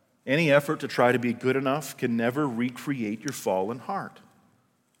 Any effort to try to be good enough can never recreate your fallen heart.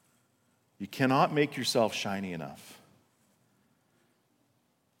 You cannot make yourself shiny enough.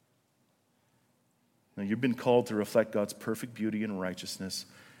 Now, you've been called to reflect God's perfect beauty and righteousness,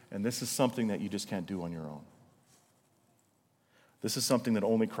 and this is something that you just can't do on your own. This is something that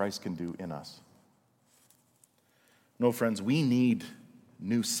only Christ can do in us. No, friends, we need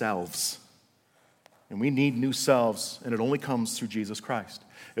new selves. And we need new selves, and it only comes through Jesus Christ.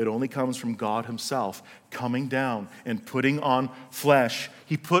 It only comes from God himself coming down and putting on flesh.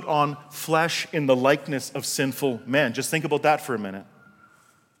 He put on flesh in the likeness of sinful men. Just think about that for a minute.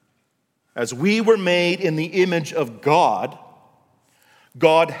 As we were made in the image of God,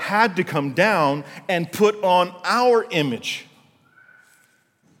 God had to come down and put on our image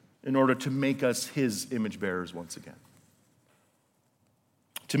in order to make us his image bearers once again.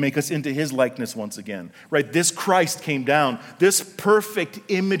 To make us into his likeness once again. Right? This Christ came down, this perfect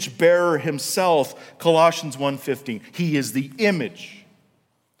image bearer himself, Colossians 1:15. He is the image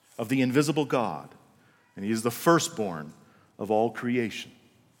of the invisible God, and he is the firstborn of all creation.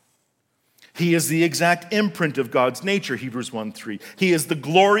 He is the exact imprint of God's nature, Hebrews 1:3. He is the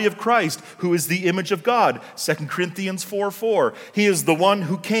glory of Christ, who is the image of God, 2 Corinthians 4:4. He is the one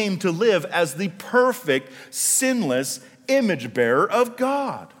who came to live as the perfect, sinless image bearer of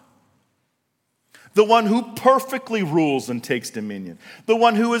God. The one who perfectly rules and takes dominion. The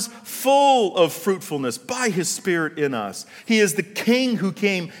one who is full of fruitfulness by his Spirit in us. He is the King who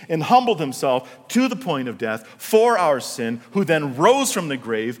came and humbled himself to the point of death for our sin, who then rose from the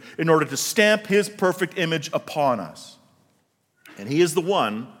grave in order to stamp his perfect image upon us. And he is the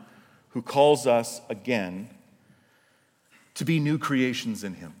one who calls us again to be new creations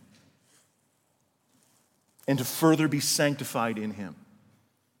in him and to further be sanctified in him,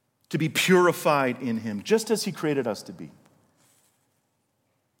 to be purified in him, just as he created us to be.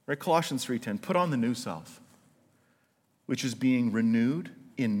 Right? Colossians 3:10, put on the new self, which is being renewed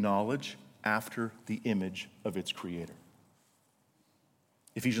in knowledge after the image of its creator.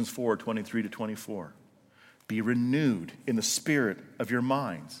 Ephesians 4:23-24, be renewed in the spirit of your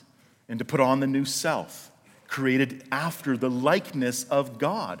minds, and to put on the new self, created after the likeness of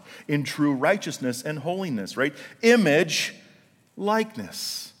God in true righteousness and holiness, right? Image,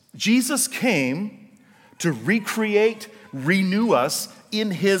 likeness. Jesus came to recreate, renew us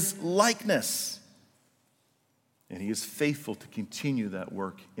in his likeness. And he is faithful to continue that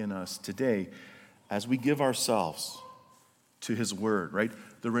work in us today as we give ourselves to his word, right?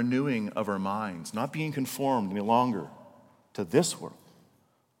 The renewing of our minds, not being conformed any longer to this world,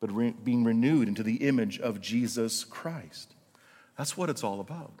 but being renewed into the image of Jesus Christ. That's what it's all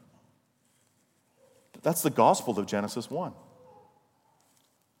about. That's the gospel of Genesis 1.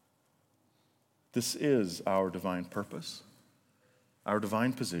 This is our divine purpose, our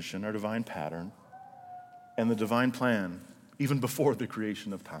divine position, our divine pattern, and the divine plan even before the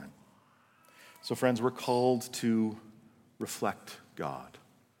creation of time. So friends, we're called to reflect God,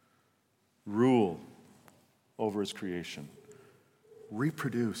 rule over his creation,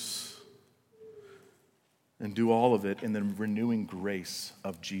 reproduce, and do all of it in the renewing grace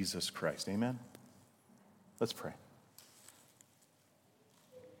of Jesus Christ. Amen? Let's pray.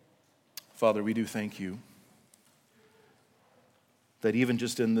 Father, we do thank you that even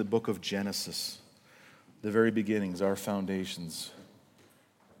just in the book of Genesis, the very beginnings, our foundations,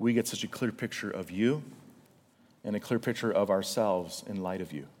 we get such a clear picture of you and a clear picture of ourselves in light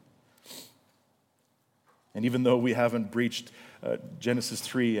of you. And even though we haven't breached Genesis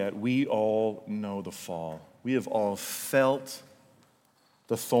 3 yet, we all know the fall. We have all felt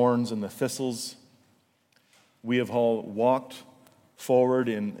the thorns and the thistles. We have all walked forward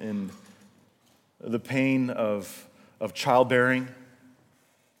in the pain of childbearing,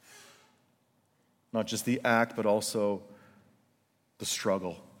 not just the act, but also the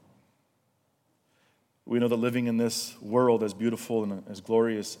struggle. We know that living in this world, as beautiful and as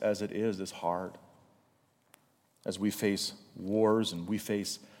glorious as it is hard. As we face wars and we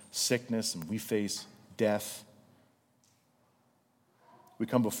face sickness and we face death, we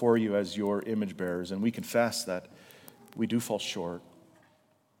come before you as your image bearers, and we confess that we do fall short.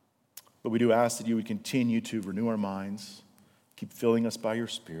 But we do ask that you would continue to renew our minds, keep filling us by your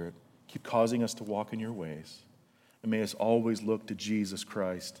Spirit, keep causing us to walk in your ways, and may us always look to Jesus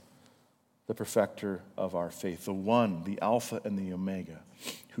Christ, the perfecter of our faith, the one, the Alpha and the Omega,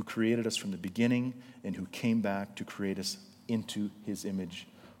 who created us from the beginning and who came back to create us into his image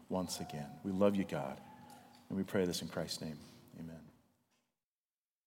once again. We love you, God, and we pray this in Christ's name.